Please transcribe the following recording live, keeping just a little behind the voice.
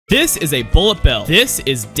This is a bullet bill. This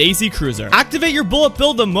is Daisy Cruiser. Activate your bullet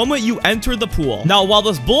bill the moment you enter the pool. Now, while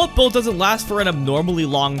this bullet bill doesn't last for an abnormally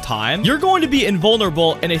long time, you're going to be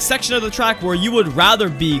invulnerable in a section of the track where you would rather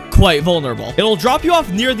be quite vulnerable. It'll drop you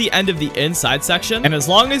off near the end of the inside section, and as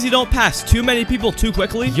long as you don't pass too many people too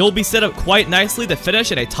quickly, you'll be set up quite nicely to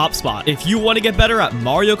finish in a top spot. If you want to get better at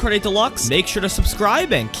Mario Kart 8 Deluxe, make sure to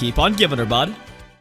subscribe and keep on giving her, bud.